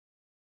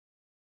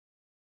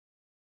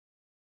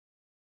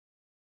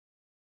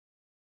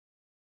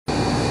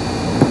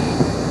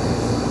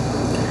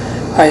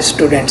Hi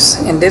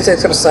students, in this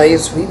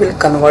exercise we will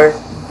convert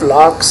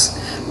blocks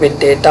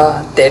with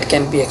data that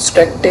can be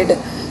extracted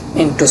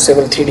into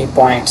Civil 3D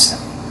points.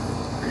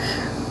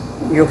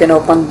 You can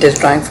open this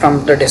drawing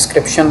from the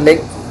description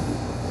link.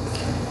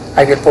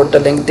 I will put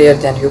the link there,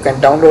 then you can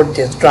download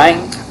this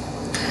drawing.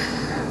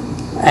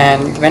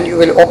 And when you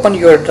will open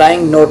your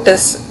drawing,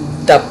 notice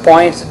the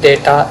points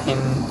data in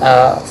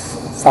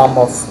form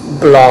of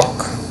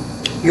block.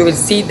 You will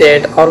see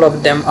that all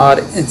of them are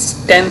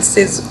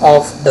instances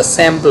of the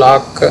same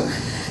block.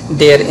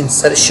 Their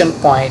insertion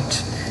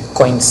point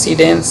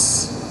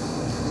coincidence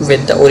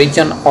with the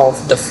origin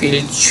of the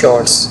field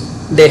shots.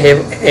 They have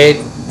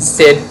a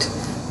set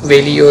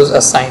values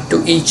assigned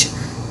to each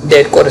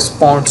that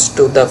corresponds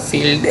to the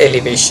field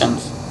elevation,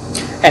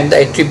 and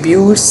the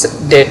attributes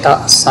data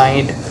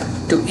assigned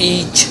to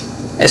each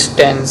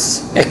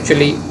instance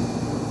actually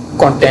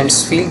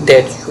contains field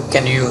that you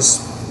can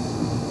use.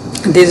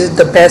 This is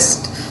the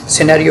best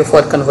scenario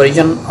for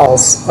conversion of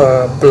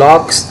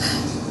blocks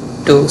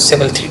to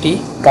Civil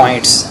 3D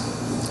points.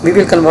 We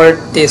will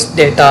convert this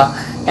data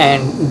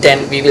and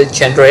then we will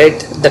generate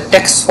the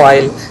text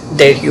file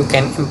that you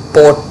can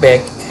import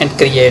back and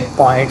create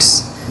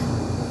points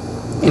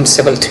in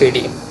Civil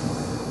 3D.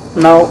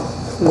 Now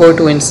go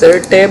to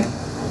Insert tab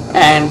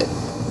and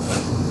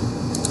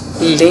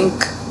Link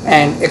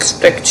and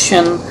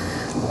Extraction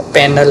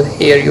panel.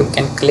 Here you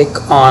can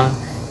click on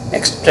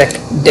Extract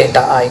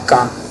Data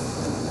icon.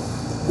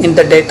 In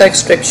the data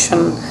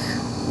extraction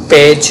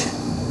page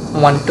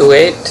 1 to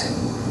 8,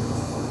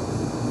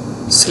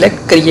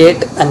 select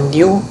Create a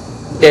new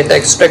data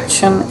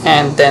extraction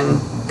and then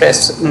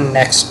press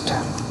Next.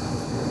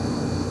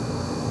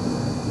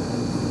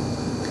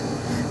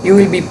 You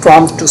will be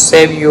prompted to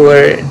save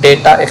your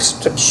data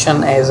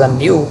extraction as a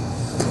new,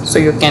 so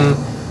you can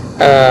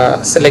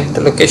select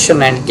the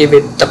location and give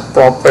it the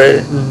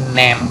proper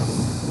name.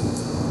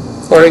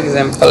 For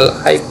example,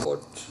 I put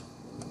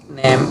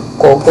name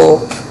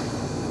Coco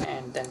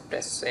and then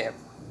press save.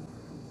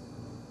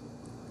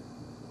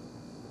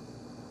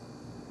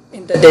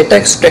 In the data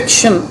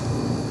extraction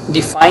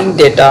define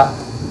data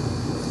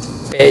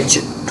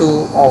page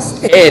 2 of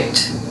 8,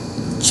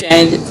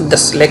 change the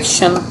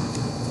selection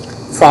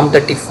from the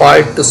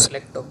default to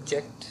select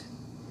object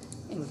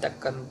in the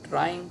current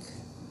drawing.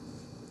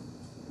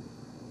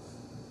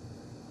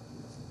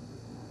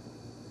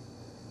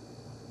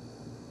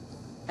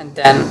 And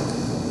then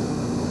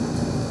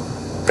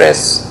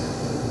press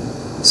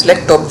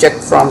select object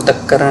from the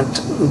current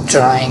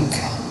drawing.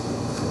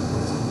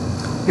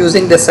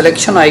 Using the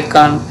selection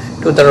icon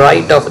to the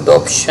right of the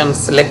option,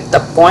 select the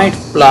point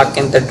block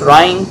in the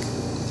drawing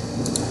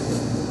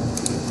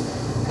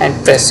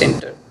and press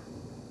enter.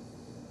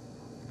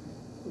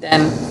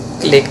 Then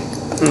click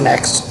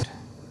Next.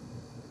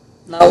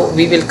 Now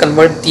we will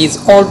convert these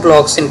all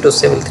blocks into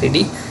Civil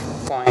 3D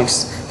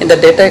points. In the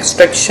data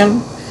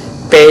extraction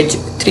page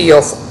 3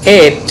 of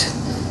 8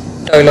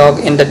 dialog,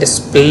 in the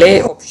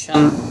display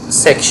option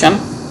section,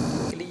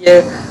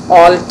 clear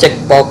all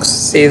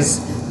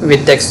checkboxes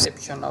with the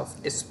exception of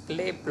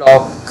display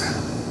block,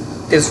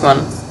 this one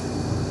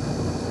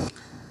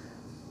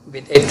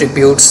with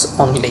attributes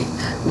only.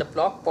 The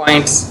block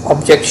points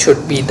object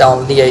should be the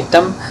only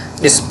item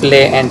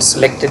display and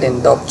selected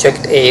in the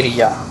object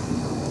area,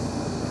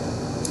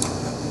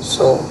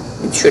 so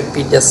it should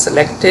be just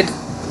selected.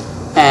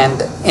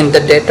 And in the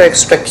data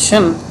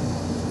extraction,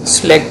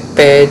 select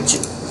page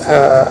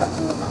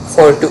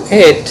 4 to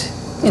 8,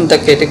 in the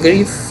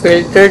category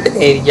filtered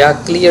area,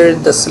 clear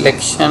the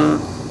selection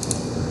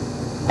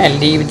and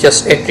leave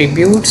just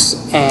attributes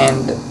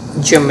and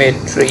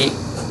geometry.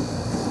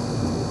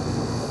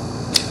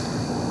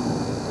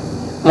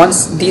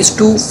 Once these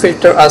two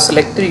filters are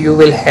selected, you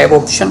will have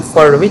option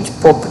for which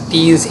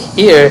properties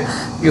here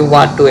you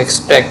want to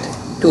extract.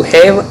 To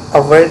have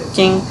a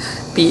working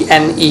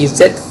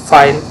PNEZ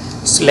file,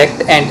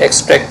 select and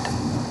extract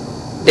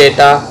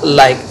data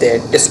like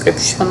that.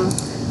 Description,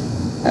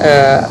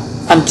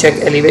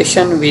 uncheck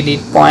elevation, we need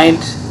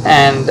point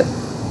and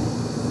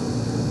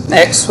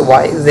X,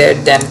 Y,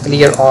 Z, then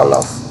clear all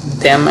of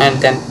them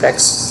and then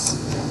press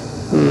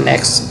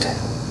Next.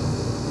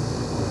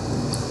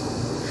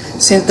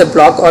 Since the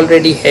block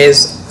already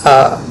has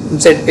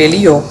Z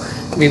value,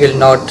 we will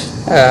not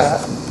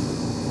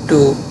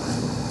do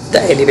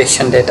the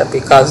elevation data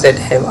because that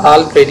have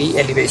already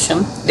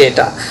elevation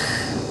data.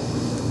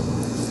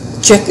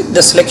 Check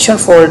the selection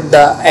for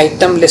the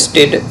item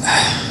listed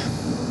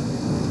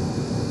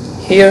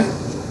here.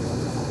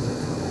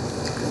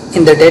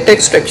 In the data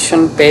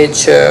extraction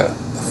page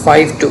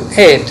 5 to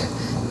 8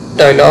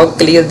 dialog,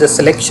 clear the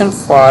selection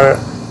for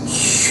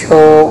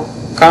show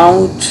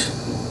count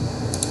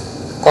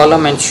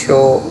column and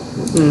show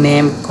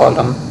name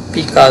column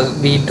because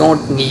we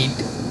don't need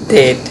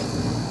that.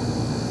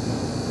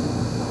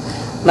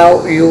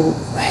 Now you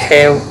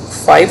have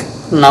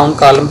 5 noun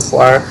column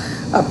for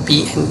a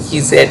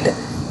PNEZ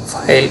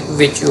file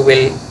which you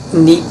will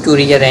need to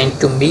rearrange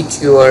to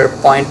meet your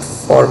point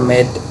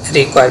format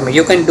requirement.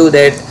 You can do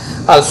that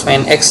also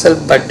in Excel,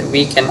 but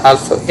we can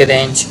also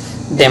arrange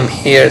them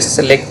here.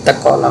 Select the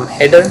column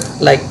header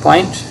like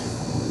point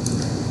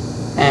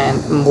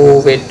and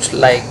move it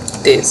like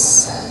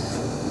this.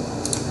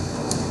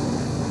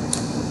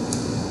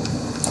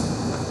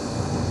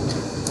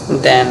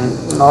 Then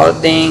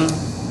northing,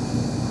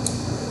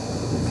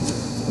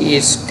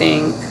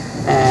 easting,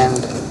 and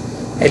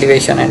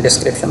elevation and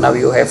description. Now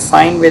you have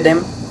fine with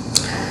them.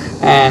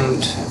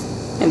 And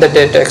in the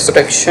data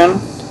extraction,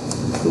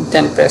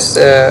 then press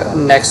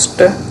next,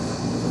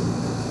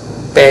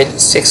 page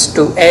 6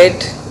 to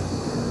 8.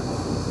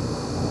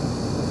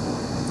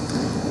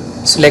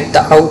 Select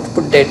the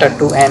output data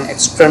to an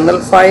external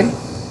file.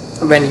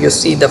 When you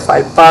see the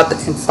file path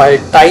and file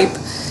type,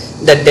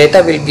 the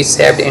data will be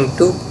saved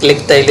into.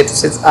 Click the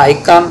ellipsis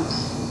icon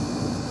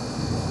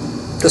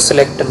to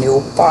select a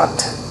new path.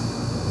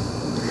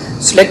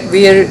 Select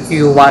where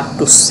you want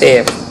to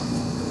save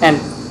and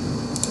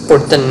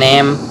put the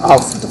name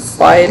of the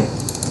file.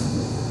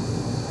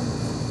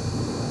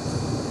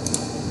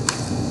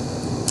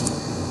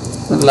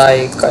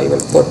 Like I will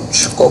put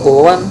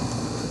Kogo1.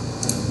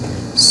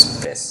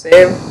 Press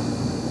save.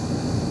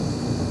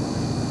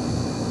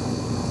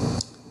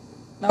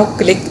 Now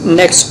click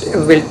next,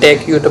 will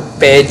take you to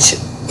page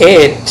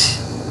 8.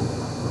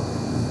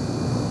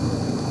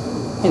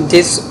 In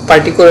this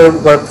particular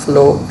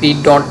workflow we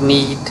don't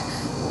need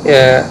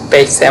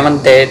page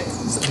 7,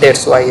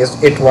 that's why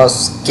it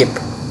was skipped.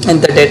 In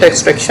the data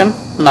extraction,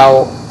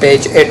 now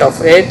page 8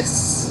 of 8,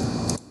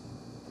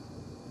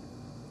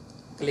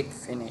 click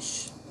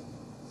finish.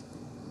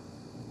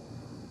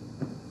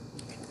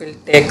 It will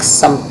take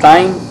some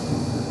time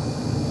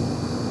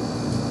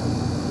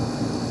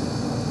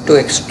to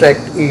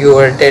extract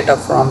your data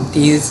from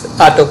these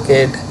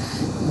AutoCAD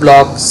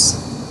blocks.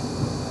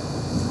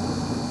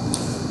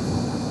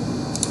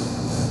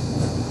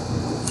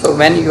 So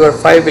when your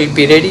file will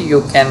be ready,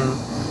 you can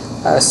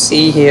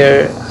see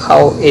here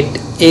how it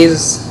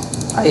is.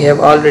 I have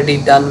already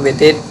done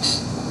with it.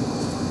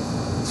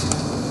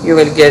 You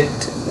will get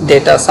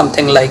data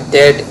something like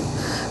that,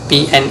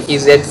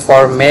 PNEZ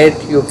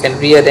format. You can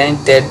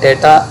rearrange that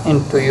data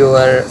into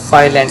your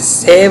file and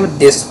save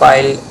this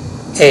file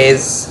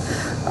as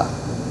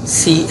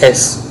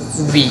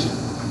CSV.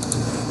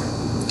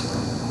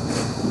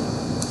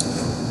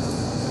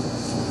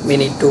 We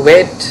need to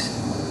wait.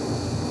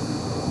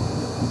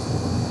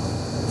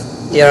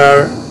 There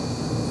are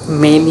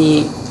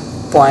many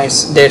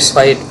points, that's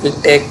why it will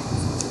take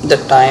the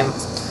time.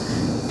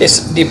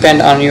 It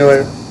depends on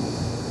your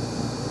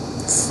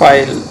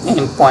file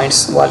in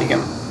points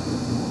volume.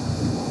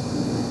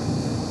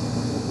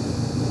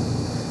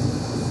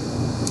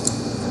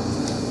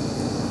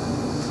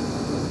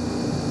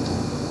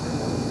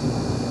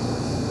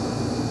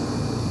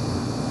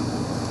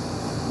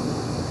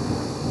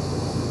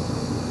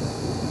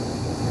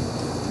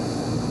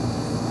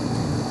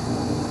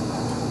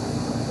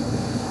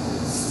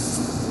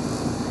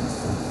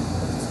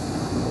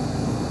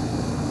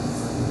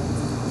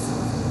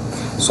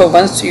 So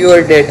once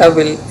your data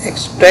will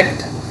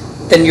extract,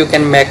 then you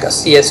can make a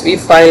CSV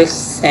file,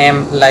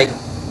 same like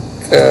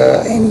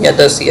any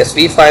other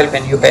CSV file.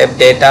 When you have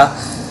data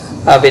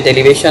with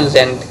elevations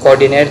and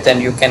coordinates, then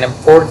you can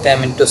import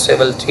them into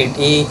Civil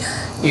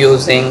 3D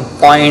using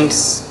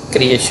points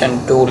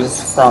creation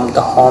tools from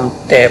the home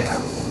tab.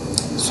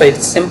 So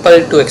it's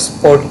simple to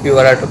export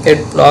your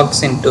AutoCAD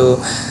blocks into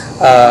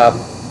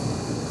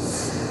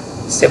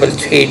Civil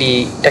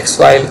 3D text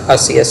file or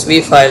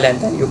CSV file, and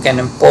then you can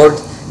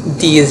import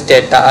these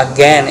data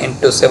again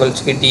into Civil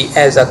 3D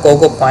as a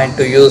Gogo point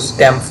to use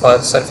them for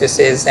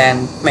surfaces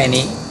and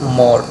many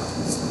more.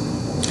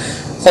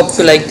 Hope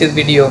you like this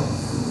video.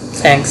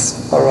 Thanks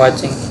for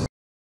watching.